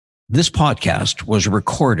This podcast was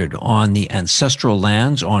recorded on the ancestral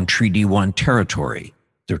lands on Treaty 1 territory,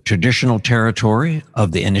 the traditional territory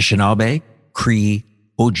of the Anishinaabe, Cree,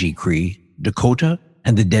 Oji-Cree, Dakota,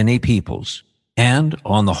 and the Dene peoples, and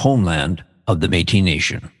on the homeland of the Métis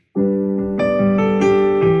Nation.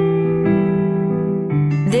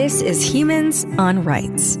 This is Humans on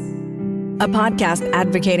Rights, a podcast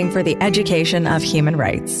advocating for the education of human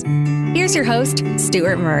rights. Here's your host,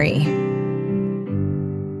 Stuart Murray.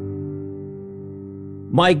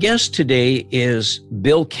 My guest today is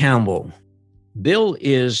Bill Campbell. Bill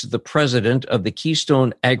is the president of the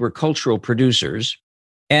Keystone Agricultural Producers,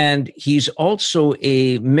 and he's also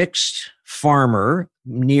a mixed farmer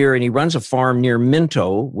and he runs a farm near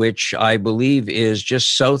Minto, which I believe is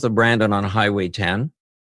just south of Brandon on Highway 10.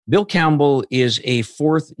 Bill Campbell is a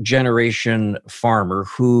fourth generation farmer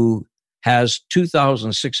who has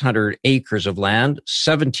 2,600 acres of land,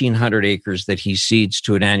 1,700 acres that he seeds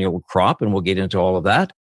to an annual crop, and we'll get into all of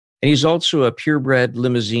that. And he's also a purebred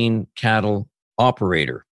Limousin cattle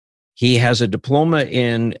operator. He has a diploma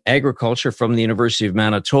in agriculture from the University of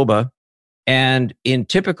Manitoba, and in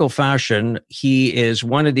typical fashion, he is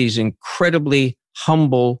one of these incredibly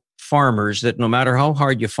humble farmers that no matter how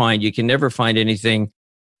hard you find, you can never find anything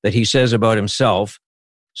that he says about himself.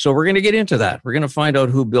 So we're going to get into that. We're going to find out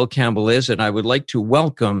who Bill Campbell is, and I would like to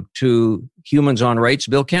welcome to Humans on Rights,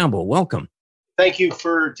 Bill Campbell. Welcome. Thank you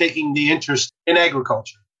for taking the interest in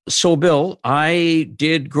agriculture. So, Bill, I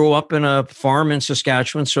did grow up in a farm in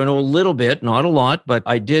Saskatchewan, so I know a little bit, not a lot, but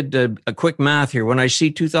I did a quick math here. When I see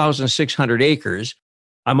 2,600 acres,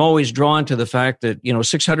 I'm always drawn to the fact that,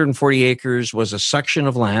 640 acres was a section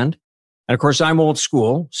of land. And of course, I'm old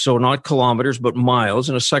school, so not kilometers, but miles.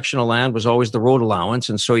 And a section of land was always the road allowance.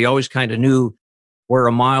 And so you always kind of knew where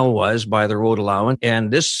a mile was by the road allowance.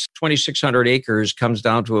 And this 2,600 acres comes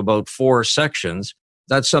down to about 4 sections.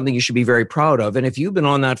 That's something you should be very proud of. And if you've been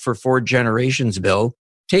on that for 4 generations, Bill,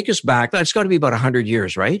 take us back. That's got to be about 100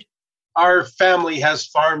 years, right? Our family has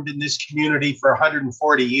farmed in this community for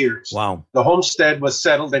 140 years. Wow. The homestead was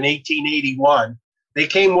settled in 1881. They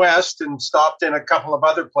came west and stopped in a couple of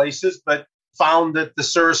other places, but found that the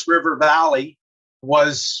Souris River Valley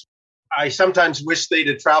was, I sometimes wish they'd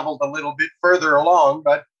have traveled a little bit further along,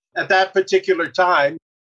 but at that particular time,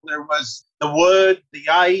 there was the wood, the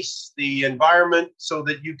ice, the environment so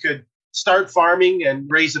that you could start farming and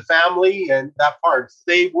raise a family and that part.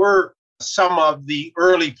 They were some of the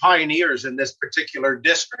early pioneers in this particular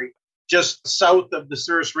district, just south of the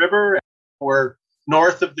Souris River. We're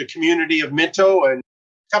north of the community of Minto and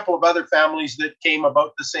a couple of other families that came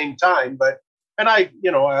about the same time. And I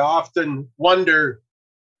often wonder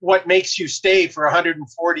what makes you stay for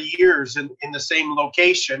 140 years in the same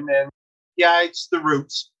location. And yeah, it's the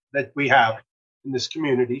roots that we have in this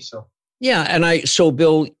community. So yeah, and so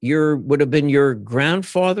Bill, would have been your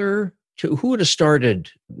grandfather who would have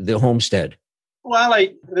started the homestead? Well,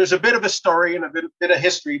 there's a bit of a story and a bit of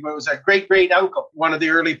history, but it was a great uncle, one of the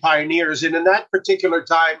early pioneers. And in that particular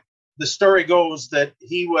time, the story goes that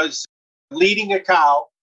he was leading a cow,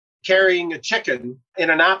 carrying a chicken in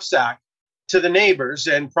a knapsack to the neighbors,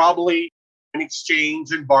 and probably in exchange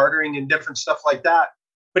and bartering and different stuff like that.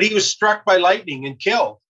 But he was struck by lightning and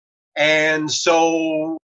killed. And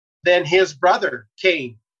so then his brother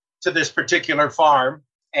came to this particular farm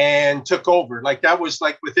and took over. That was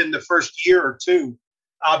within the first year or two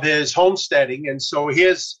of his homesteading. And so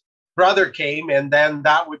his brother came, and then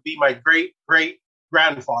that would be my great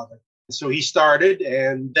grandfather. So he started,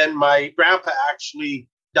 and then my grandpa actually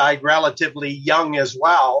died relatively young as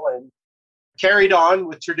well and carried on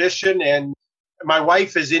with tradition. And my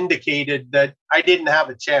wife has indicated that I didn't have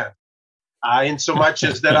a chance. In so much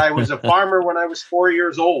as that I was a farmer when I was 4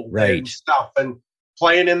 years old, right, and stuff, and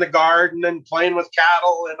playing in the garden and playing with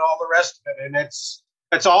cattle and all the rest of it. And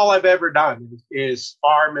that's all I've ever done is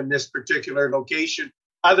farm in this particular location,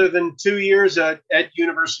 other than 2 years at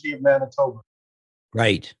University of Manitoba.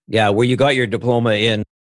 Right. Yeah, where you got your diploma in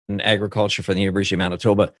agriculture from the University of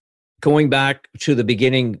Manitoba. Going back to the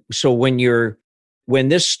beginning, so when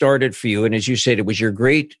this started for you, and as you said, it was your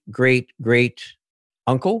great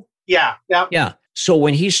uncle? Yeah. So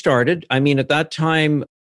when he started, at that time,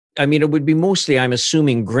 it would be mostly, I'm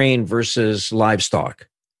assuming, grain versus livestock.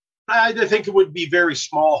 I think it would be very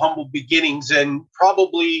small, humble beginnings, and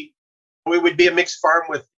probably we would be a mixed farm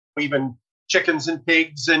with even chickens and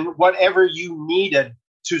pigs and whatever you needed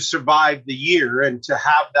to survive the year and to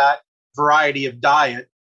have that variety of diet.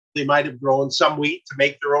 They might have grown some wheat to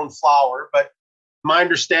make their own flour, but my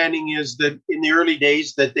understanding is that in the early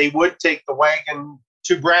days that they would take the wagon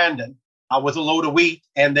to Brandon with a load of wheat,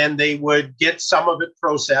 and then they would get some of it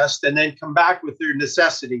processed and then come back with their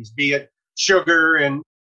necessities, be it sugar and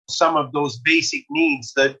some of those basic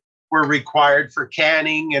needs that were required for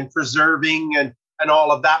canning and preserving and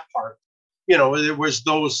all of that part. There was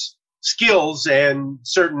those skills and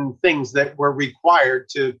certain things that were required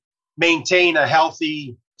to maintain a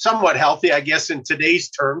healthy, somewhat healthy, I guess, in today's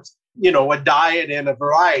terms, a diet and a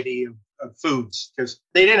variety of foods, because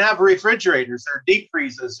they didn't have refrigerators or deep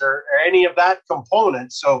freezes or any of that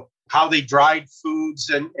component. So how they dried foods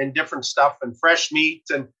and different stuff and fresh meat.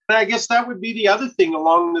 And I guess that would be the other thing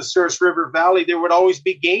along the Souris River Valley. There would always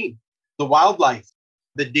be game, the wildlife,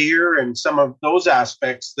 the deer and some of those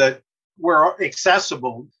aspects that were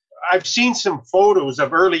accessible. I've seen some photos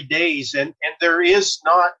of early days, and there is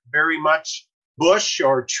not very much bush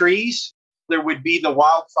or trees. There would be the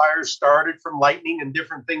wildfires started from lightning and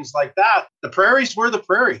different things like that. The prairies were the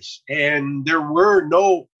prairies, and there were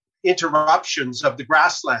no interruptions of the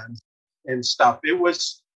grasslands and stuff. It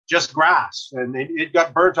was just grass, and it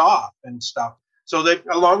got burnt off and stuff. So that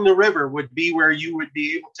along the river would be where you would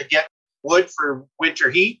be able to get wood for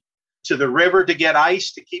winter heat, to the river to get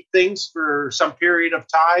ice to keep things for some period of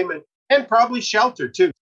time, and probably shelter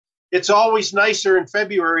too. It's always nicer in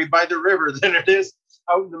February by the river than it is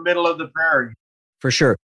out in the middle of the prairie. For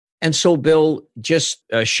sure. And so, Bill, just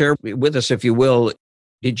share with us, if you will,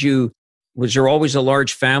 was there always a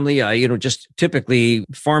large family? Just typically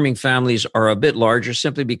farming families are a bit larger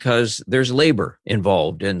simply because there's labor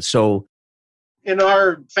involved. And so in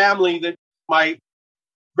our family, that my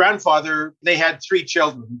grandfather, they had 3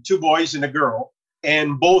 children, 2 boys and a girl.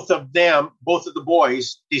 And both of the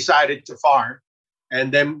boys decided to farm.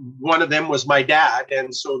 And then one of them was my dad.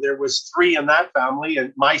 And so there was 3 in that family,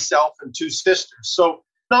 and myself and 2 sisters. So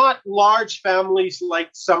not large families like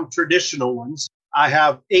some traditional ones. I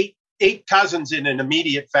have 8 cousins in an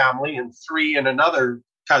immediate family and 3 in another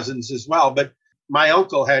cousins as well. But my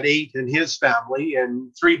uncle had 8 in his family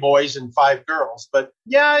and 3 boys and 5 girls. But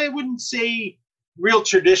yeah, I wouldn't say real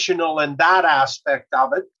traditional in that aspect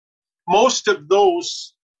of it. Most of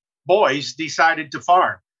those boys decided to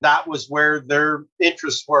farm. That was where their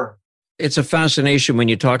interests were. It's a fascination when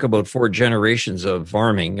you talk about 4 generations of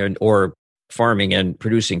farming or farming and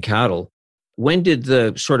producing cattle. When did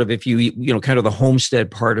the sort of, if kind of the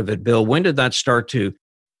homestead part of it, Bill, when did that start to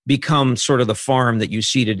become sort of the farm that you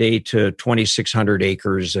see today to 2,600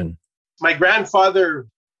 acres? And my grandfather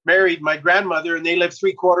married my grandmother, and they lived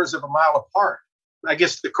 3/4 of a mile apart. I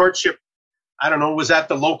guess the courtship, I don't know, was at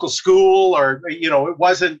the local school, or, it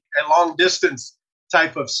wasn't a long distance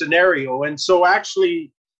type of scenario. And so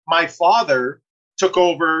actually my father took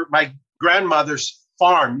over my grandmother's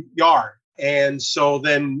farm yard. And so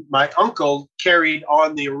then my uncle carried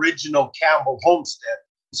on the original Campbell homestead.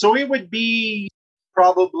 So it would be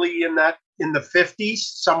probably in the 50s,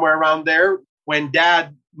 somewhere around there, when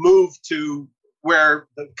Dad moved to where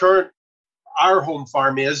the current our home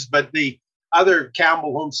farm is, but the other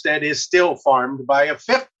Campbell homestead is still farmed by a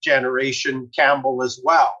 5th generation Campbell as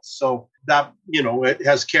well. So that, it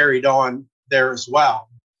has carried on there as well.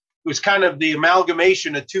 It was kind of the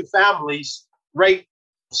amalgamation of 2 families right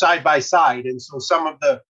side by side. And so some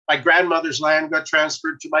of my grandmother's land got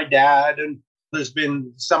transferred to my dad, and there's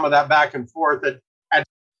been some of that back and forth. At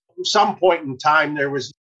some point in time, there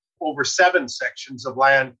was over 7 sections of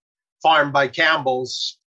land farmed by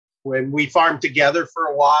Campbells when we farmed together for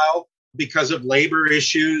a while because of labor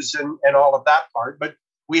issues and all of that part. But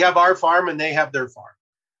we have our farm and they have their farm.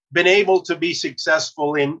 Been able to be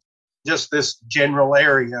successful in just this general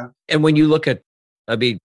area. And when you look at, I'd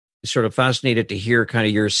be sort of fascinated to hear kind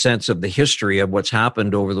of your sense of the history of what's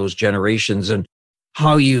happened over those generations and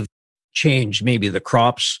how you've changed maybe the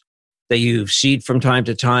crops that you've seed from time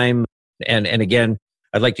to time. And again,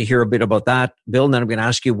 I'd like to hear a bit about that, Bill. And then I'm going to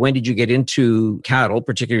ask you, when did you get into cattle,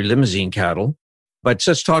 particularly Limousin cattle? But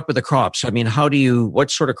let's talk with the crops. I mean,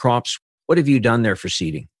 what sort of crops, what have you done there for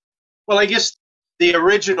seeding? Well, I guess the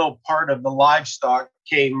original part of the livestock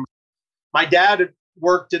came, my dad had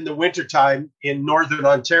worked in the wintertime in Northern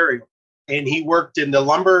Ontario, and he worked in the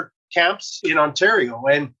lumber camps in Ontario.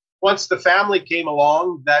 And once the family came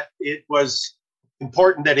along, that it was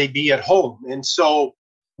important that he be at home. And so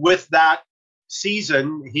with that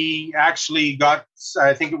season, he actually got,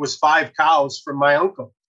 I think it was 5 cows from my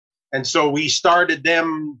uncle. And so we started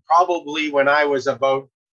them probably when I was about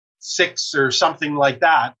 6 or something like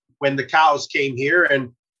that, when the cows came here,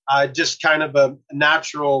 and just kind of a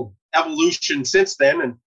natural evolution since then.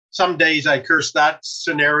 And some days I curse that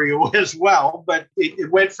scenario as well, but it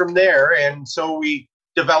went from there. And so we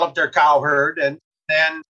developed our cow herd and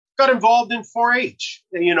then got involved in 4-H,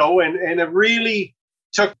 and a really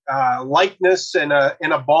took likeness and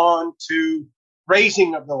a bond to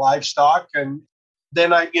raising of the livestock. And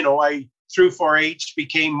then I through 4-H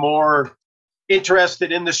became more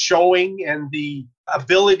interested in the showing and the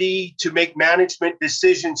ability to make management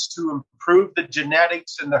decisions to improve the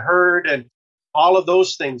genetics and the herd and all of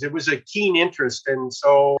those things. It was a keen interest. And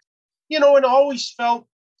so, and always felt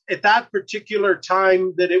at that particular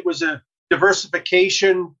time that it was a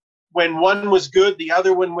diversification. When one was good, the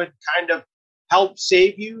other one would kind of help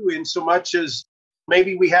save you, in so much as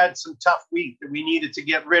maybe we had some tough wheat that we needed to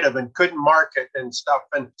get rid of and couldn't market and stuff.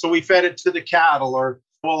 And so we fed it to the cattle. Or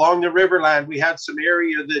along the riverland, we had some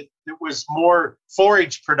area that was more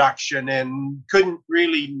forage production and couldn't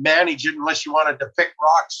really manage it unless you wanted to pick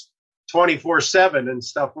rocks 24/7 and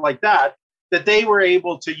stuff like that they were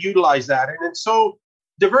able to utilize that. And so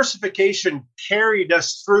diversification carried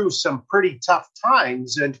us through some pretty tough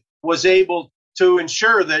times and was able to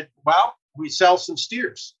ensure that, well, we sell some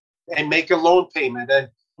steers and make a loan payment. And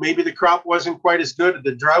maybe the crop wasn't quite as good,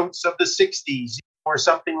 the droughts of the 60s or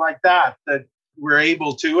something like that we're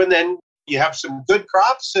able to. And then you have some good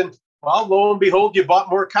crops and, well, lo and behold, you bought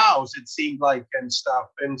more cows, it seemed like, and stuff.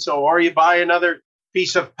 And so, or you buy another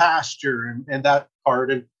piece of pasture and that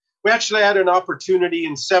part. And we actually had an opportunity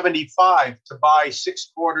in 75 to buy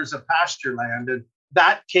 6 quarters of pasture land. And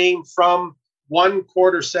that came from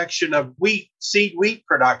 1/4 section of seed wheat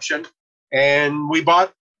production. And we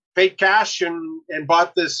paid cash and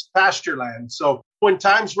bought this pasture land. So when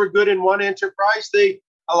times were good in one enterprise, they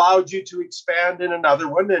allowed you to expand in another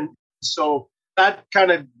one. And so that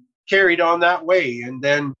kind of carried on that way. And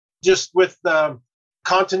then just with the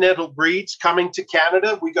continental breeds coming to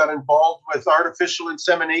Canada, we got involved with artificial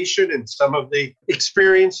insemination and some of the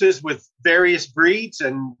experiences with various breeds,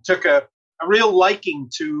 and took a real liking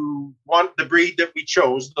to the breed that we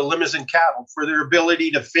chose, the Limousin cattle, for their ability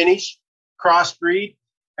to finish, crossbreed.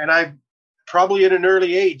 And I probably at an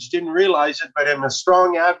early age didn't realize it, but I'm a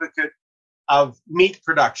strong advocate of meat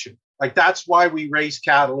production. Like, that's why we raise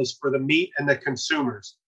cattle, is for the meat and the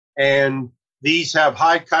consumers. And these have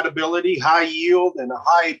high cutability, high yield, and a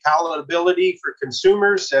high palatability for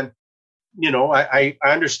consumers. And, I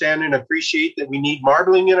understand and appreciate that we need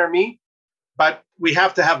marbling in our meat, but we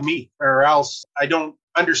have to have meat, or else I don't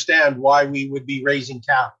understand why we would be raising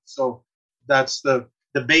cattle. So that's the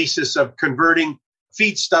basis of converting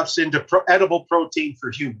feedstuffs into edible protein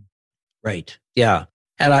for humans. Right. Yeah.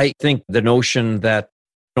 And I think the notion that,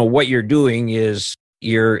 what you're doing is,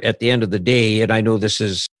 you're, at the end of the day, and I know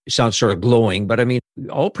sounds sort of glowing, but I mean,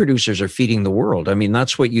 all producers are feeding the world. I mean,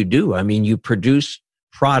 that's what you do. I mean, you produce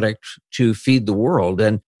product to feed the world.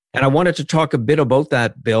 And I wanted to talk a bit about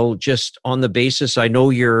that, Bill, just on the basis, I know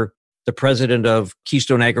you're the president of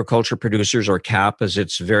Keystone Agriculture Producers, or CAP, as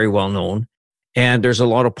it's very well known. And there's a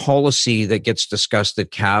lot of policy that gets discussed at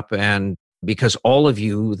CAP. And because all of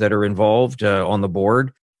you that are involved on the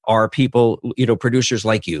board are people, producers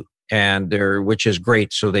like you, and which is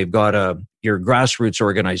great. So they've got your grassroots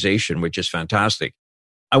organization, which is fantastic.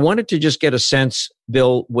 I wanted to just get a sense,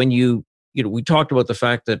 Bill, when we talked about the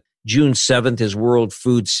fact that June 7th is World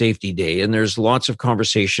Food Safety Day, and there's lots of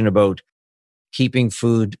conversation about keeping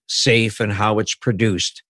food safe and how it's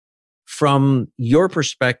produced. From your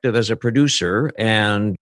perspective as a producer,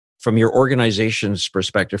 and from your organization's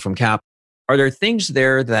perspective from CAP, are there things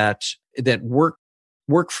there that work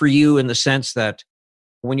for you, in the sense that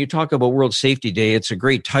when you talk about World Safety Day, it's a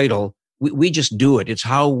great title. We just do it. It's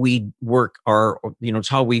how we work it's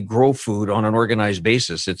how we grow food on an organized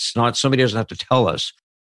basis. It's not, somebody doesn't have to tell us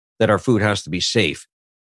that our food has to be safe.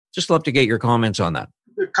 Just love to get your comments on that.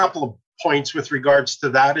 A couple of points with regards to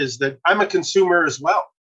that is that I'm a consumer as well.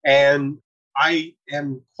 And I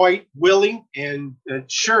am quite willing and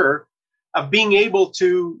sure of being able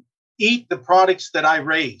to eat the products that I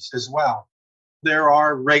raise as well. There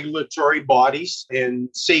are regulatory bodies and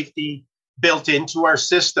safety built into our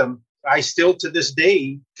system. I still, to this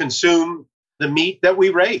day, consume the meat that we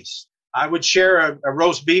raise. I would share a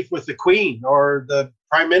roast beef with the Queen or the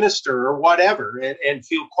Prime Minister or whatever, and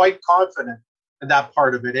feel quite confident in that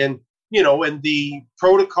part of it. And, and the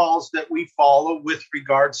protocols that we follow with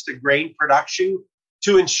regards to grain production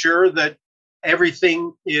to ensure that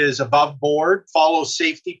everything is above board, follows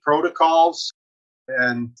safety protocols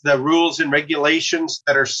and the rules and regulations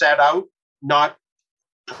that are set out, not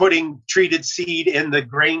putting treated seed in the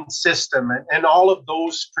grain system, and all of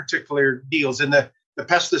those particular deals. And the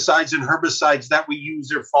pesticides and herbicides that we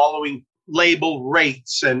use are following label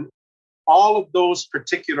rates, and all of those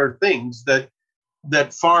particular things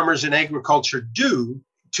that farmers in agriculture do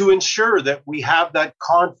to ensure that we have that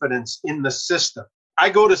confidence in the system. I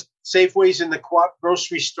go to Safeway's in the co-op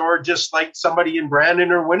grocery store just like somebody in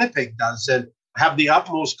Brandon or Winnipeg does, and have the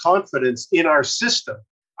utmost confidence in our system.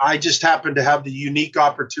 I just happen to have the unique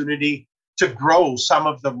opportunity to grow some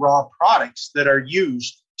of the raw products that are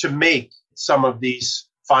used to make some of these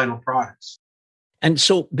final products. And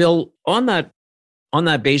so, Bill, on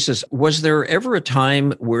that basis, was there ever a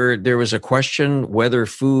time where there was a question whether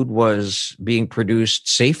food was being produced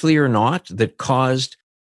safely or not that caused,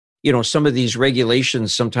 some of these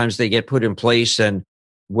regulations? Sometimes they get put in place, and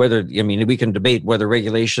we can debate whether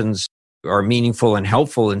regulations are meaningful and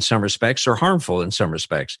helpful in some respects or harmful in some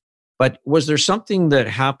respects. But was there something that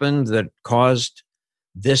happened that caused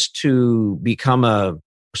this to become a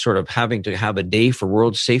sort of having to have a day for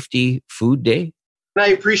World Safety Food Day? And I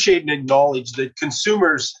appreciate and acknowledge that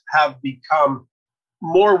consumers have become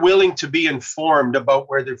more willing to be informed about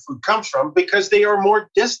where their food comes from because they are more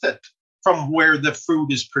distant from where the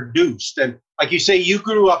food is produced. And like you say, you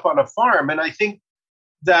grew up on a farm, and I think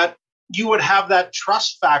that you would have that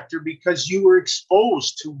trust factor because you were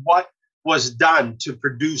exposed to what was done to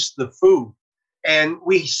produce the food. And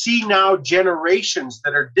we see now generations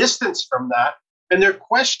that are distanced from that, and they're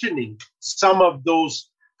questioning some of those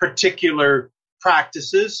particular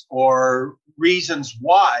practices or reasons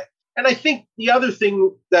why. And I think the other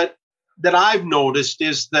thing that I've noticed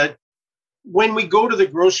is that when we go to the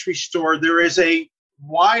grocery store, there is a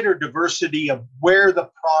wider diversity of where the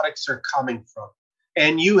products are coming from.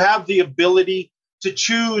 And you have the ability to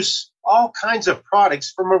choose all kinds of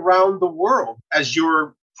products from around the world as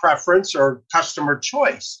your preference or customer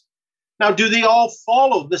choice. Now, do they all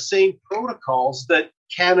follow the same protocols that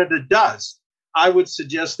Canada does? I would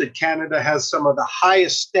suggest that Canada has some of the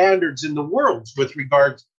highest standards in the world with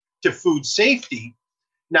regards to food safety.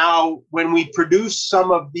 Now, when we produce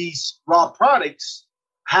some of these raw products,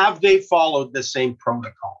 have they followed the same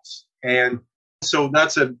protocols? And so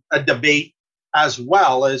that's a debate, as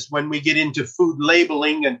well as when we get into food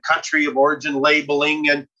labeling and country of origin labeling.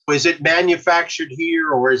 And is it manufactured here,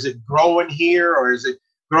 or is it grown here, or is it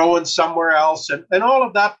grown somewhere else, and all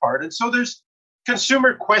of that part. And so there's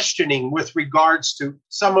consumer questioning with regards to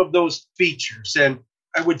some of those features. And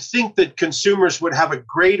I would think that consumers would have a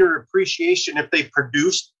greater appreciation if they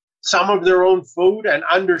produced some of their own food and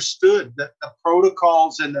understood the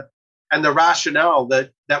protocols and the rationale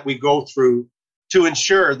that we go through to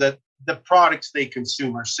ensure that the products they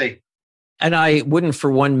consume are safe. And I wouldn't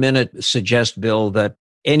for 1 minute suggest, Bill, that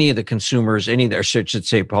any of the consumers, any of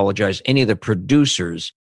the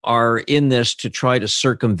producers are in this to try to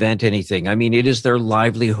circumvent anything. I mean, it is their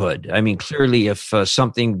livelihood. I mean, clearly, if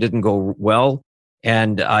something didn't go well,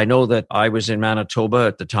 and I know that I was in Manitoba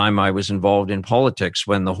at the time I was involved in politics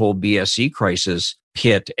when the whole BSE crisis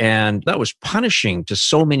hit, and that was punishing to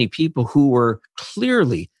so many people who were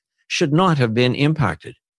clearly should not have been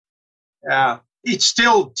impacted. Yeah, it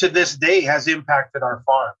still to this day has impacted our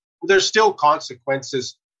farm. There's still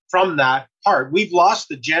consequences from that part. We've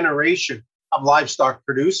lost a generation of livestock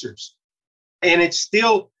producers. And it's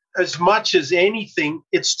still, as much as anything,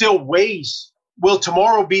 it still weighs, will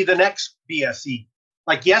tomorrow be the next BSE?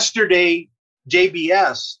 Like yesterday,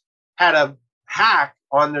 JBS had a hack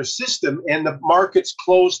on their system and the markets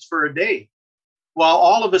closed for a day. Well,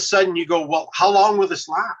 all of a sudden you go, well, how long will this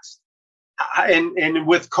last? And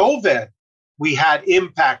with COVID, we had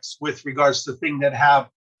impacts with regards to things that have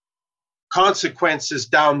consequences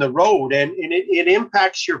down the road, and it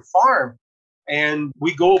impacts your farm. And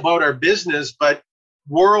we go about our business, but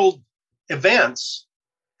world events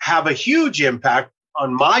have a huge impact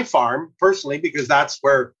on my farm personally, because that's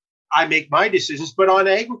where I make my decisions, but on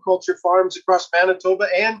agriculture farms across Manitoba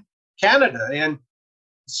and Canada. And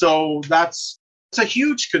so that's a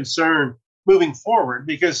huge concern moving forward,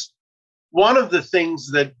 because one of the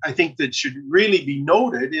things that I think that should really be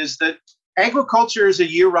noted is that agriculture is a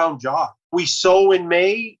year-round job. We sow in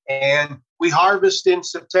May and we harvest in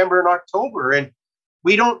September and October. And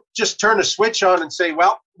we don't just turn a switch on and say,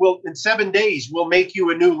 well, in 7 days, we'll make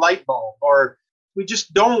you a new light bulb. Or we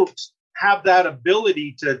just don't have that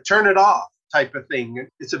ability to turn it off type of thing.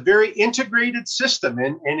 It's a very integrated system,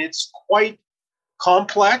 and it's quite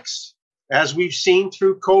complex, as we've seen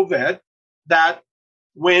through COVID, that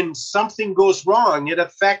when something goes wrong, it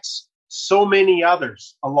affects so many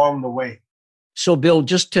others along the way. So, Bill,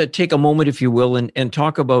 just to take a moment, if you will, and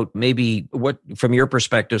talk about maybe what, from your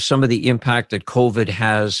perspective, some of the impact that COVID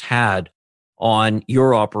has had on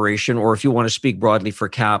your operation, or if you want to speak broadly for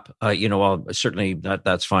CAP, certainly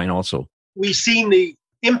that's fine also. We've seen the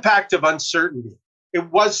impact of uncertainty. It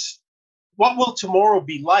was, what will tomorrow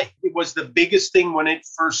be like? It was the biggest thing when it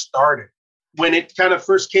first started. When it kind of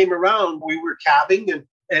first came around, we were calving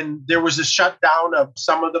and there was a shutdown of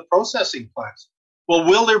some of the processing plants. Well,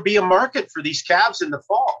 will there be a market for these calves in the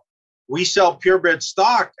fall? We sell purebred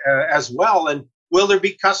stock as well. And will there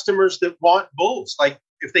be customers that want bulls? Like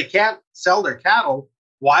if they can't sell their cattle,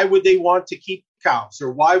 why would they want to keep cows?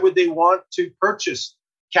 Or why would they want to purchase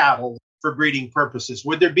cattle for breeding purposes?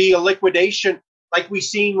 Would there be a liquidation like we've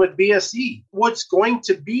seen with BSE? What's going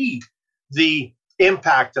to be the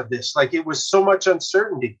impact of this? Like it was so much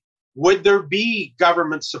uncertainty. Would there be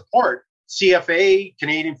government support? CFA,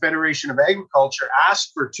 Canadian Federation of Agriculture,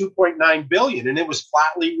 asked for $2.9 billion, and it was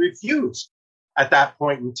flatly refused at that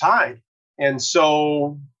point in time. And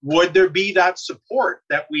so would there be that support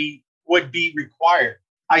that we would be required?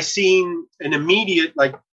 I seen an immediate,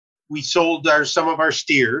 like we sold some of our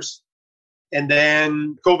steers, and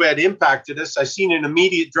then COVID impacted us. I seen an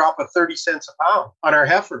immediate drop of 30 cents a pound on our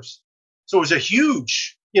heifers. So it was a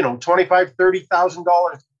huge, $25,000,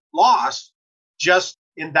 $30,000 loss just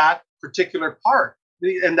in that particular part.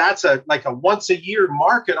 And that's like a once a year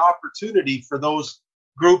market opportunity for those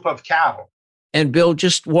group of cattle. And Bill,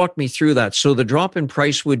 just walk me through that. So the drop in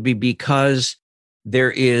price would be because there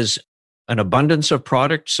is an abundance of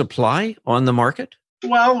product supply on the market?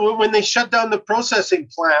 Well, when they shut down the processing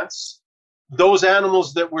plants, those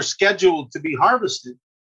animals that were scheduled to be harvested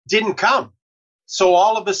didn't come. So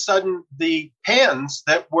all of a sudden, the pens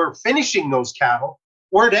that were finishing those cattle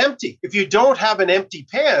weren't empty. If you don't have an empty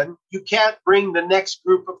pen, you can't bring the next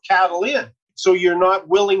group of cattle in. So you're not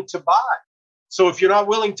willing to buy. So if you're not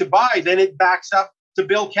willing to buy, then it backs up to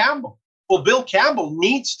Bill Campbell. Well, Bill Campbell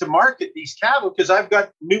needs to market these cattle because I've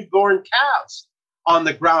got newborn calves on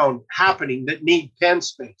the ground happening that need pen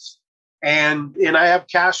space. And I have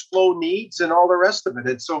cash flow needs and all the rest of it.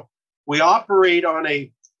 And so we operate on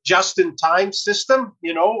a just-in-time system,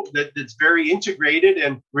 that's very integrated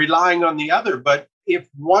and relying on the other. But if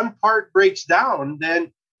one part breaks down,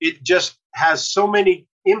 then it just has so many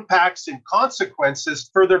impacts and consequences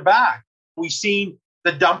further back. We've seen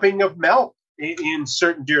the dumping of milk in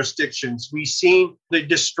certain jurisdictions. We've seen the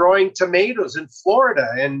destroying tomatoes in Florida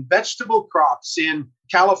and vegetable crops in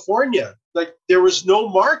California. Like there was no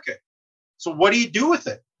market. So what do you do with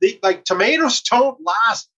it? Tomatoes don't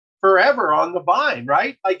last forever on the vine,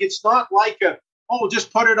 right? Like it's not like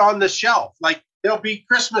just put it on the shelf. Like there'll be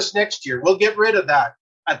Christmas next year. We'll get rid of that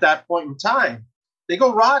at that point in time. They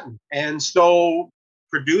go rotten. And so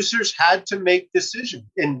producers had to make decisions.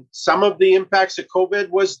 And some of the impacts of COVID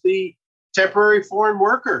was the temporary foreign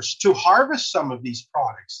workers to harvest some of these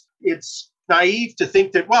products. It's naive to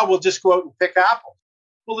think that, we'll just go out and pick apples.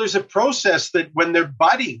 Well, there's a process that when they're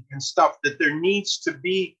budding and stuff, that there needs to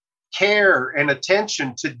be care and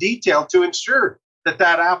attention to detail to ensure that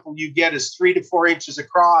apple you get is 3 to 4 inches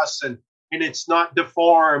across and it's not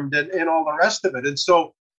deformed and all the rest of it. And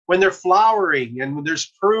so when they're flowering and when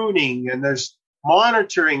there's pruning and there's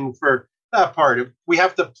monitoring for that part, we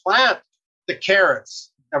have to plant the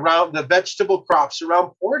carrots around the vegetable crops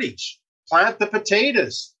around Portage, plant the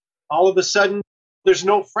potatoes. All of a sudden, there's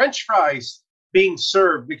no French fries being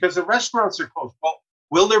served because the restaurants are closed. Well,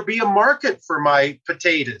 will there be a market for my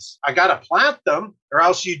potatoes? I got to plant them or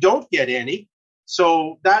else you don't get any.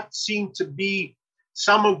 So that seemed to be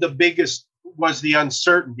some of the biggest was the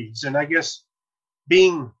uncertainties. And I guess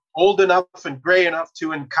being old enough and gray enough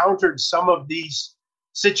to encounter some of these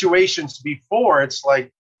situations before, it's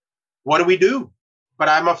like, what do we do? But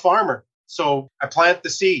I'm a farmer. So I plant the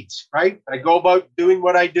seeds, right? I go about doing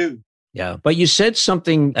what I do. Yeah. But you said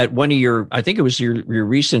something at one of I think it was your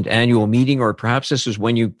recent annual meeting, or perhaps this was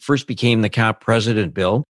when you first became the CAP president,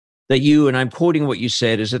 Bill, that and I'm quoting what you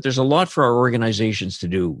said, is that there's a lot for our organizations to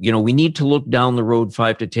do. We need to look down the road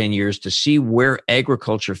 5 to 10 years to see where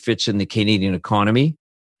agriculture fits in the Canadian economy.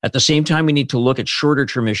 At the same time, we need to look at shorter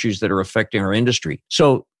term issues that are affecting our industry.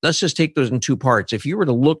 So let's just take those in two parts. If you were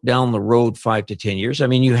to look down the road 5 to 10 years,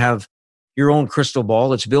 you have your own crystal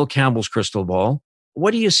ball. It's Bill Campbell's crystal ball.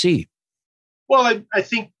 What do you see? Well, I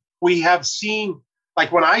think we have seen,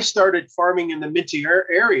 like when I started farming in the Minty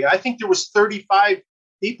area, I think there was 35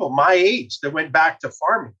 people my age that went back to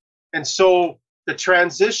farming. And so the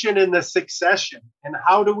transition and the succession, and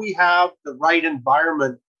how do we have the right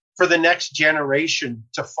environment for the next generation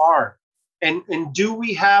to farm? And do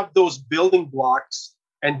we have those building blocks?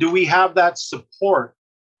 And do we have that support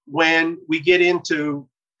when we get into,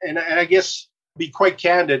 and I guess be quite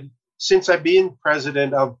candid, since I've been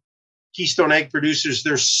president of Keystone Ag Producers,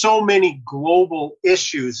 there's so many global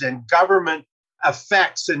issues and government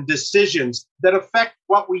effects and decisions that affect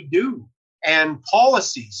what we do and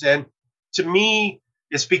policies. And to me,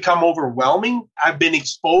 it's become overwhelming. I've been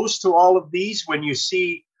exposed to all of these when you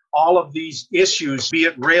see all of these issues, be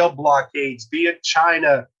it rail blockades, be it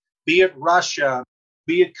China, be it Russia,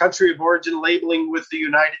 be it country of origin labeling with the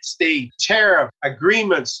United States, tariff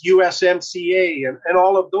agreements, USMCA, and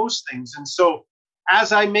all of those things. And so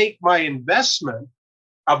as I make my investment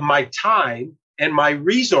of my time and my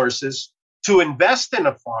resources to invest in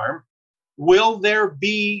a farm, will there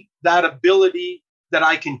be that ability that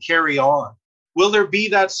I can carry on? Will there be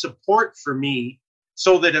that support for me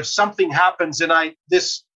so that if something happens and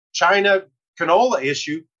this China canola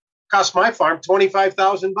issue cost my farm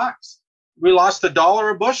 $25,000, we lost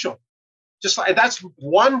 $1 a bushel. Just like that's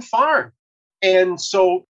one farm. And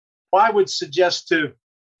so I would suggest to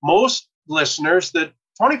most listeners that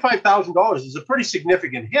 $25,000 is a pretty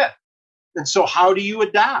significant hit. And so how do you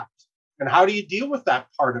adapt? And how do you deal with that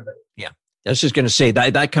part of it? Yeah. I was just going to say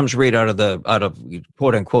that comes right out of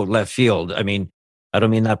quote unquote left field. I mean, I don't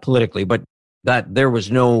mean that politically, but that there was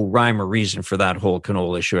no rhyme or reason for that whole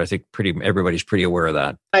canola issue. I think everybody's pretty aware of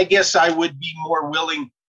that. I guess I would be more willing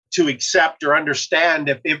to accept or understand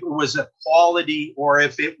if it was a quality or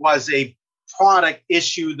if it was a product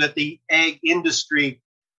issue that the ag industry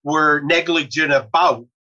were negligent about.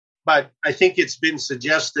 But I think it's been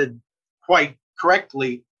suggested quite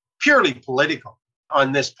correctly, purely political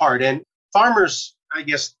on this part. And farmers, I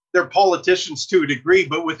guess they're politicians to a degree,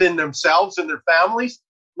 but within themselves and their families,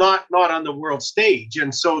 not on the world stage.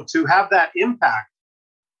 And so to have that impact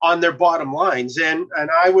on their bottom lines, and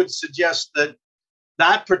I would suggest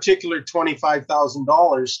that particular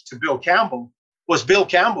 $25,000 to Bill Campbell was Bill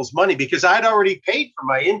Campbell's money because I'd already paid for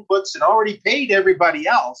my inputs and already paid everybody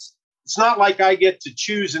else. It's not like I get to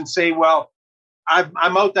choose and say, well,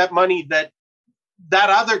 I'm out that money that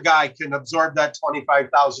other guy can absorb that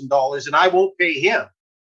 $25,000 and I won't pay him.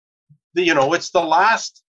 It's the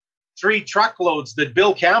last 3 truckloads that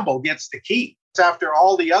Bill Campbell gets to keep. It's after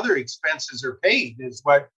all the other expenses are paid is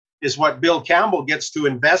what Bill Campbell gets to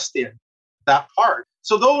invest in that part.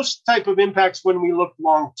 So those type of impacts when we look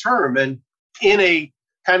long term and in a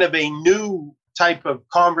kind of a new type of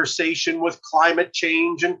conversation with climate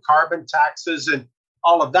change and carbon taxes and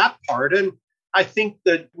all of that part. And I think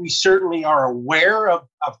that we certainly are aware of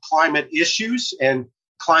climate issues and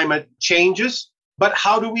climate changes, but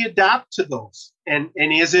how do we adapt to those? And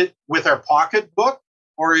is it with our pocketbook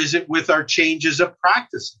or is it with our changes of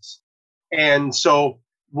practices? And so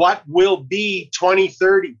what will be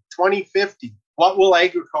 2030, 2050? What will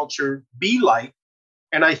agriculture be like?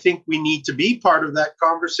 And I think we need to be part of that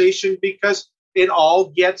conversation because it all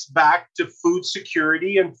gets back to food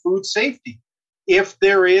security and food safety. If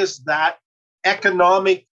there is that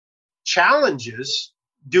economic challenges,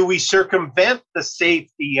 do we circumvent the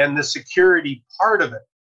safety and the security part of it?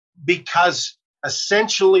 Because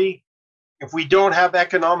essentially, if we don't have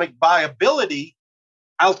economic viability,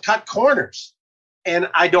 I'll cut corners. And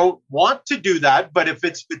I don't want to do that. But if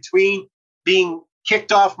it's between being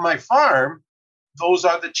kicked off my farm, those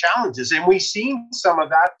are the challenges. And we've seen some of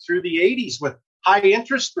that through the 80s with high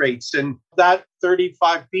interest rates. And that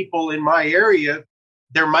 35 people in my area,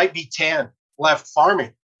 there might be 10 left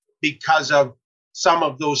farming because of some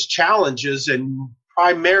of those challenges, and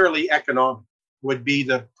primarily economic would be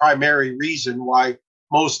the primary reason why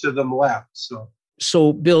most of them left.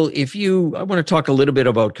 So Bill, I want to talk a little bit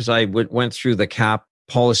about, because I went through the CAP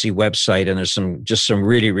policy website and there's some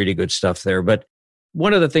really, really good stuff there. But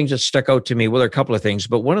one of the things that stuck out to me, well, there are a couple of things,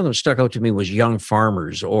 but one of them stuck out to me was young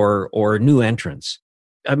farmers or new entrants.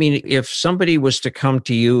 I mean, if somebody was to come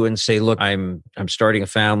to you and say, look, I'm starting a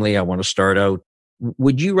family, I want to start out,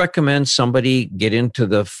 would you recommend somebody get into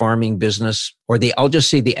the farming business or I'll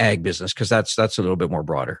just say the ag business, because that's a little bit more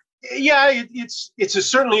broader? Yeah, it's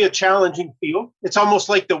certainly a challenging field. It's almost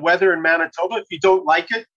like the weather in Manitoba. If you don't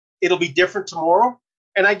like it, it'll be different tomorrow.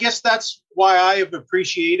 And I guess that's why I have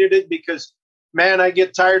appreciated it, because, man, I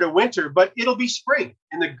get tired of winter, but it'll be spring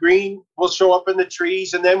and the green will show up in the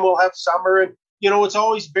trees and then we'll have summer. And, it's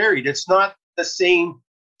always varied. It's not the same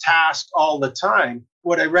task all the time.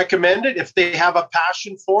 Would I recommend it? If they have a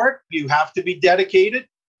passion for it, you have to be dedicated.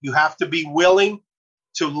 You have to be willing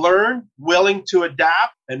to learn, willing to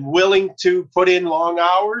adapt, and willing to put in long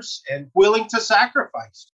hours and willing to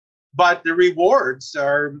sacrifice. But the rewards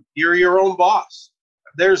are you're your own boss.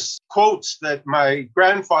 There's quotes that my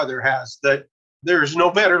grandfather has that there's no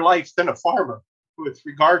better life than a farmer with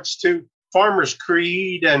regards to farmer's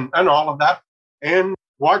creed and all of that. And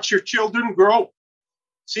watch your children grow.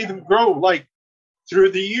 See them grow like through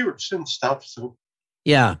the years and stuff. So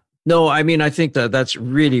yeah. No, I mean, I think that's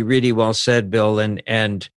really, really well said, Bill.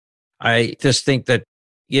 And I just think that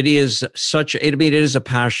it is it is a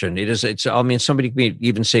passion. Somebody can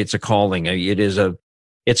even say it's a calling.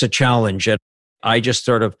 It's a challenge. And I just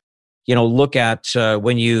sort of look at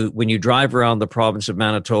when you drive around the province of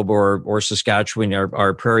Manitoba or Saskatchewan,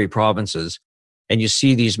 our prairie provinces, and you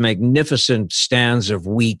see these magnificent stands of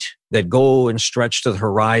wheat that go and stretch to the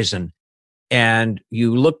horizon. And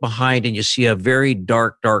you look behind and you see a very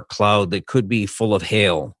dark, dark cloud that could be full of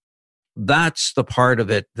hail. That's the part of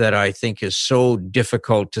it that I think is so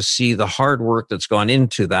difficult to see the hard work that's gone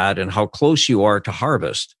into that and how close you are to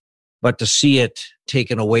harvest, but to see it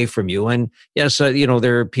taken away from you. And yes,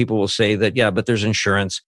 there are people will say that, yeah, but there's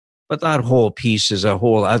insurance. But that whole piece is a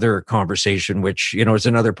whole other conversation, which, is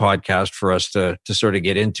another podcast for us to sort of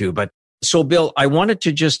get into. But so, Bill, I wanted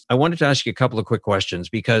to ask you a couple of quick questions,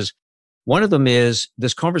 because one of them is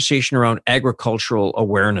this conversation around agricultural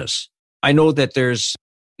awareness. I know that there's,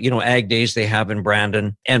 ag days they have in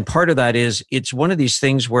Brandon. And part of that is it's one of these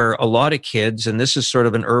things where a lot of kids, and this is sort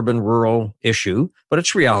of an urban rural issue, but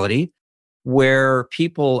it's reality, where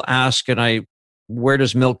people ask, where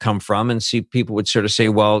does milk come from? And see, people would sort of say,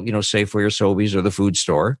 well, Safeway or Sobeys or the food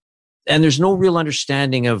store. And there's no real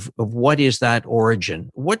understanding of what is that origin.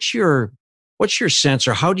 What's your sense,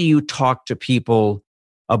 or how do you talk to people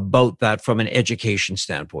about that from an education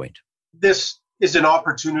standpoint? This is an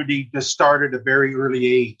opportunity to start at a very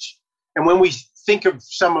early age. And when we think of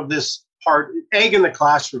some of this part, ag in the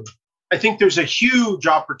classroom, I think there's a huge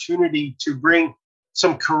opportunity to bring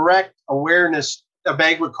some correct awareness of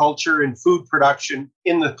agriculture and food production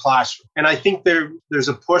in the classroom. And I think there's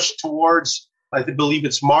a push towards, I believe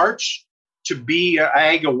it's March, to be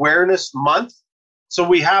Ag Awareness Month. So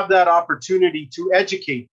we have that opportunity to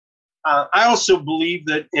educate. I also believe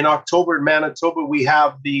that in October in Manitoba, we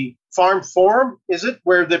have the Farm Forum, is it?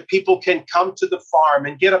 Where the people can come to the farm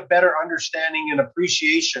and get a better understanding and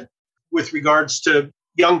appreciation with regards to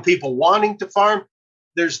young people wanting to farm.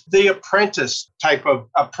 There's the apprentice type of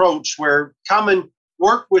approach where come and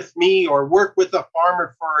work with me or work with a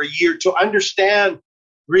farmer for a year to understand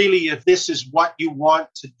really if this is what you want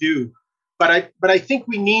to do. But I think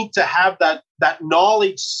we need to have that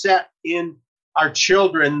knowledge set in our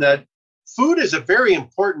children that food is a very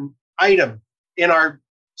important item in our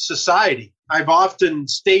society. I've often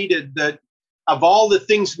stated that of all the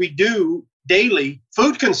things we do daily,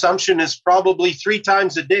 food consumption is probably 3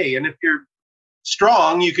 times a day. And if you're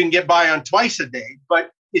strong, you can get by on twice a day,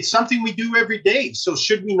 but it's something we do every day. So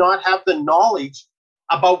should we not have the knowledge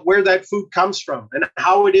about where that food comes from and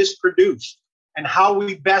how it is produced and how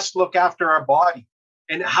we best look after our body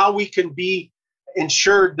and how we can be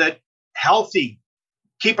ensured that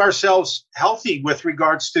keep ourselves healthy with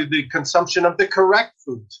regards to the consumption of the correct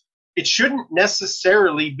foods. It shouldn't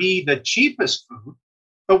necessarily be the cheapest food,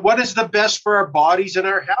 but what is the best for our bodies and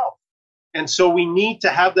our health? And so we need to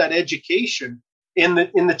have that education in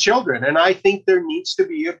the children. And I think there needs to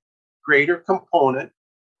be a greater component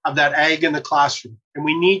of that ag in the classroom. And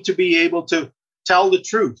we need to be able to tell the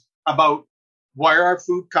truth about where our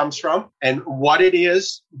food comes from and what it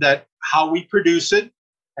is, that how we produce it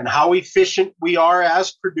and how efficient we are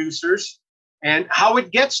as producers and how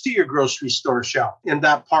it gets to your grocery store shelf in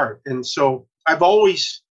that part. And so I've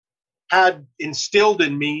always had instilled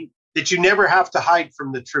in me that you never have to hide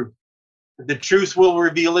from the truth. The truth will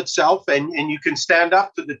reveal itself and you can stand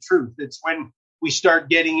up to the truth. It's when we start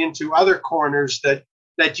getting into other corners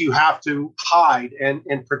that you have to hide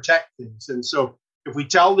and protect things. And so if we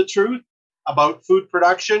tell the truth about food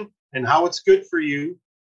production and how it's good for you,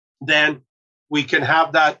 then we can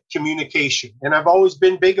have that communication. And I've always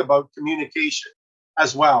been big about communication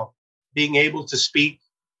as well, being able to speak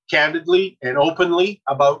candidly and openly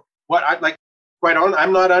about what I'd like. Quite on,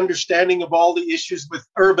 I'm not understanding of all the issues with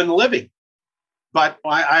urban living, but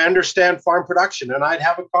I understand farm production, and I'd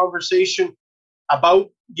have a conversation about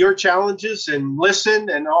your challenges and listen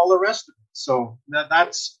and all the rest of it. So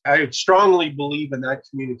I strongly believe in that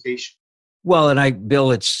communication. Well, and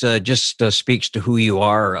Bill, it's just speaks to who you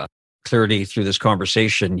are. Clearly, through this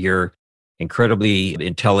conversation, you're incredibly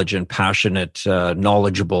intelligent, passionate,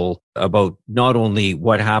 knowledgeable about not only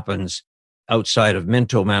what happens outside of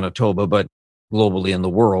Minto, Manitoba, but globally in the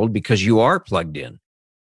world, because you are plugged in.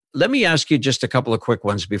 Let me ask you just a couple of quick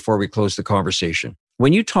ones before we close the conversation.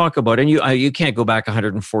 When you talk about, and you can't go back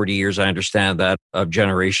 140 years, I understand that, of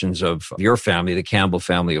generations of your family, the Campbell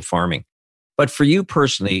family of farming. But for you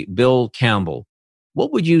personally, Bill Campbell,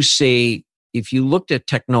 what would you say, if you looked at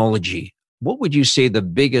technology, what would you say the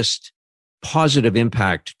biggest positive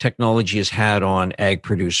impact technology has had on ag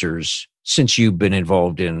producers since you've been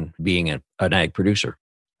involved in being an ag producer?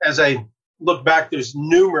 As I look back, there's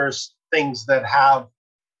numerous things that have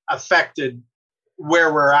affected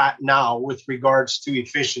where we're at now with regards to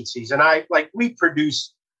efficiencies. And we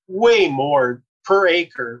produce way more per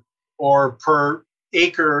acre or per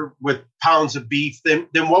acre with pounds of beef than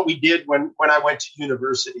what we did when I went to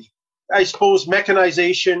university. I suppose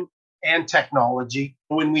mechanization and technology,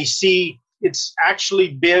 when we see it's actually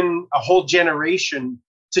been a whole generation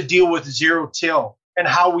to deal with zero till and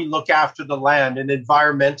how we look after the land and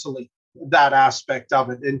environmentally, that aspect of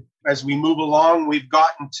it. And as we move along, we've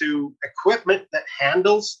gotten to equipment that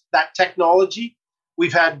handles that technology.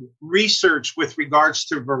 We've had research with regards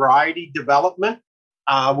to variety development.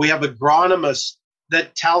 We have agronomists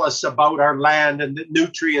that tell us about our land and the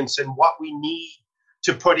nutrients and what we need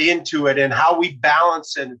to put into it and how we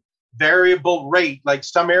balance and variable rate. Like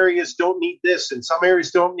some areas don't need this and some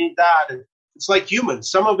areas don't need that. And it's like humans.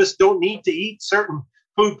 Some of us don't need to eat certain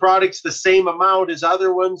food products the same amount as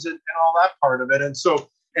other ones and all that part of it.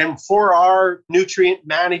 And for our nutrient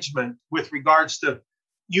management with regards to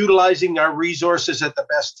utilizing our resources at the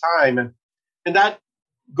best time. And that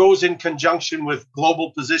goes in conjunction with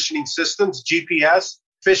global positioning systems, GPS,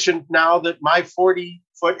 efficient now that my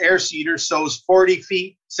 40-foot air seeder sows 40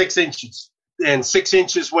 feet, 6 inches. And 6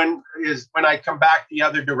 inches when I come back the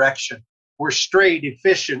other direction. We're straight,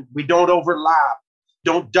 efficient. We don't overlap,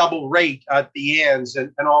 don't double rate at the ends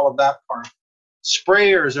and all of that part.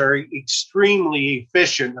 Sprayers are extremely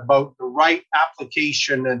efficient about the right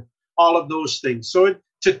application and all of those things. So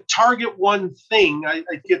to target one thing, I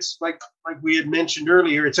think it's like we had mentioned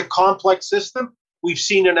earlier, it's a complex system. We've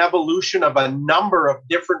seen an evolution of a number of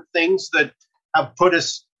different things that have put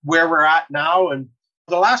us where we're at now. And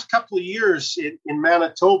the last couple of years in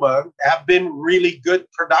Manitoba have been really good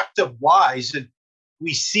productive wise. And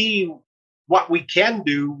we see what we can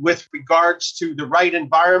do with regards to the right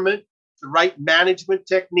environment, the right management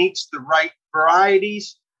techniques, the right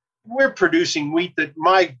varieties. We're producing wheat that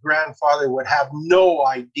my grandfather would have no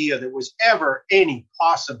idea there was ever any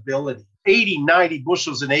possibility. 80, 90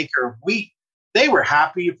 bushels an acre of wheat. They were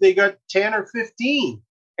happy if they got 10 or 15.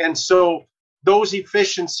 And so those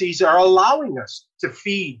efficiencies are allowing us to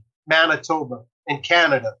feed Manitoba and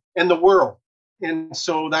Canada and the world. And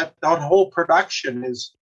so that whole production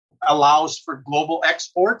allows for global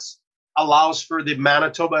exports, allows for the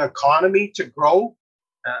Manitoba economy to grow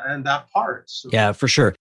and that part. So. Yeah, for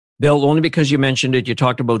sure. Bill, only because you mentioned it, you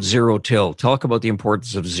talked about zero till. Talk about the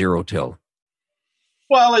importance of zero till.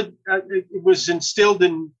 Well, it was instilled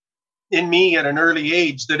in me at an early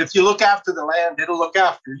age that if you look after the land, it'll look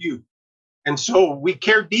after you. And so we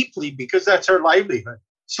care deeply because that's our livelihood.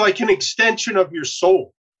 It's like an extension of your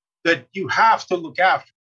soul that you have to look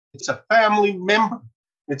after. It's a family member.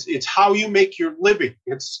 It's how you make your living.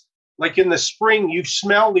 It's like in the spring, you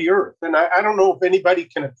smell the earth. And I don't know if anybody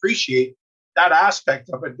can appreciate that aspect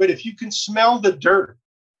of it, but if you can smell the dirt,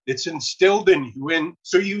 it's instilled in you. And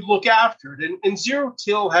so you look after it. And zero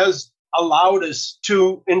till has allowed us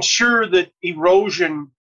to ensure that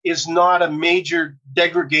erosion is not a major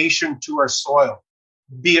degradation to our soil,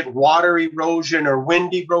 be it water erosion or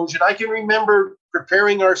wind erosion. I can remember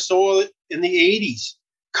preparing our soil in the 80s,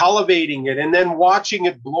 cultivating it, and then watching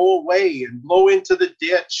it blow away and blow into the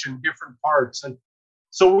ditch and different parts. And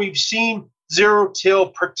so we've seen zero till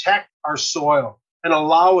protect our soil and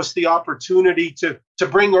allow us the opportunity to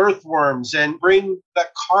bring earthworms and bring the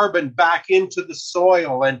carbon back into the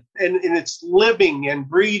soil and its living and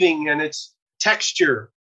breathing and its texture.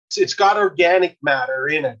 It's got organic matter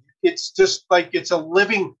in it. It's just like it's a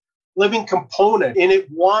living component, and it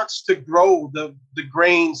wants to grow the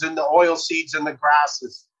grains and the oil seeds and the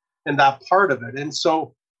grasses and that part of it. And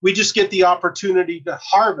so we just get the opportunity to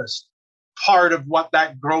harvest part of what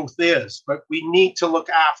that growth is, but we need to look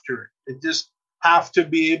after it. It just have to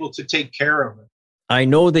be able to take care of it. I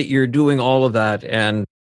know that you're doing all of that, and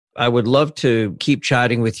I would love to keep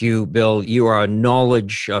chatting with you, Bill. You are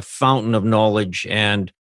a fountain of knowledge,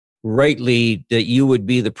 and rightly that you would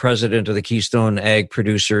be the president of the Keystone Ag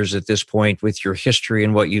Producers at this point with your history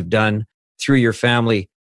and what you've done through your family.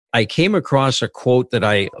 I came across a quote that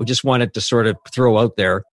I just wanted to sort of throw out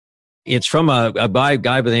there. It's from a guy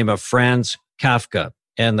by the name of Franz Kafka.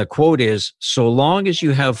 And the quote is, "So long as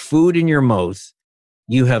you have food in your mouth,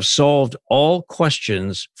 you have solved all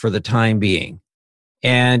questions for the time being."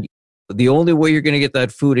 And the only way you're going to get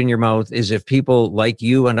that food in your mouth is if people like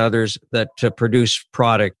you and others that to produce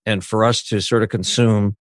product and for us to sort of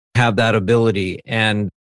consume have that ability. And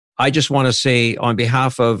I just want to say on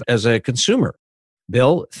behalf of, as a consumer,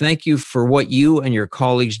 Bill, thank you for what you and your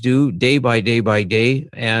colleagues do day by day by day.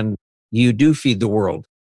 And you do feed the world.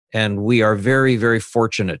 And we are very, very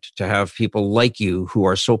fortunate to have people like you who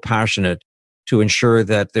are so passionate to ensure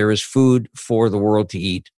that there is food for the world to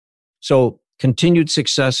eat. So continued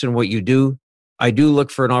success in what you do. I do look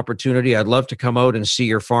for an opportunity. I'd love to come out and see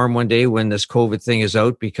your farm one day when this COVID thing is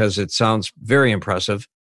out, because it sounds very impressive.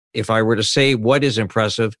 If I were to say what is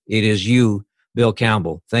impressive, it is you, Bill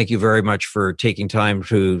Campbell. Thank you very much for taking time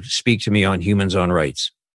to speak to me on Humans on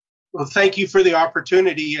Rights. Well, thank you for the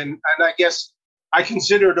opportunity. And I guess I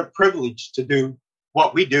consider it a privilege to do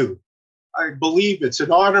what we do. I believe it's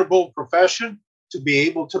an honorable profession to be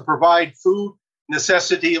able to provide food,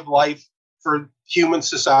 necessity of life for human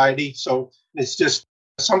society. So it's just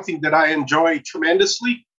something that I enjoy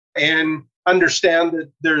tremendously, and understand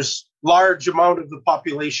that there's large amount of the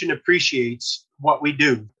population appreciates what we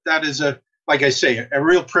do. That is like I say, a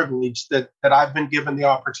real privilege that I've been given the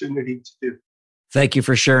opportunity to do. Thank you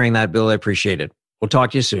for sharing that, Bill. I appreciate it. We'll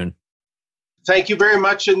talk to you soon. Thank you very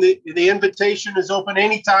much. And the invitation is open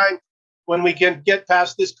anytime when we can get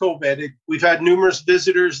past this COVID. We've had numerous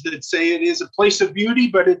visitors that say it is a place of beauty,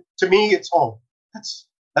 but to me, it's home.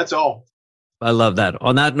 That's all. I love that.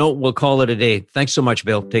 On that note, we'll call it a day. Thanks so much,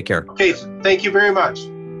 Bill. Take care. Okay. Thank you very much.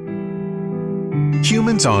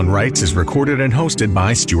 Humans on Rights is recorded and hosted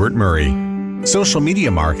by Stuart Murray. Social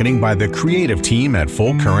media marketing by the creative team at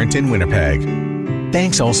Full Current in Winnipeg.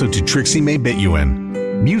 Thanks also to Trixie May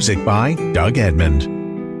Bituin. Music by Doug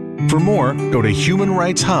Edmond. For more, go to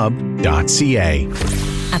humanrightshub.ca.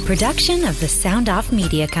 A production of the Sound Off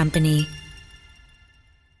Media Company.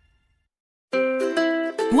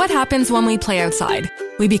 What happens when we play outside?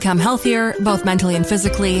 We become healthier, both mentally and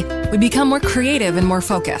physically. We become more creative and more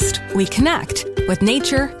focused. We connect with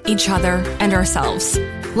nature, each other, and ourselves.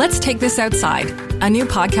 Let's Take This Outside, a new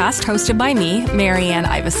podcast hosted by me, Marianne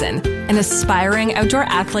Iveson, an aspiring outdoor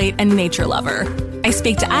athlete and nature lover. I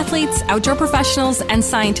speak to athletes, outdoor professionals, and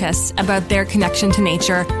scientists about their connection to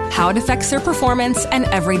nature, how it affects their performance, and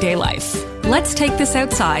everyday life. Let's Take This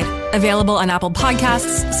Outside, available on Apple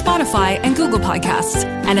Podcasts, Spotify, and Google Podcasts,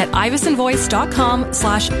 and at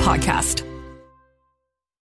ivesonvoice.com/podcast.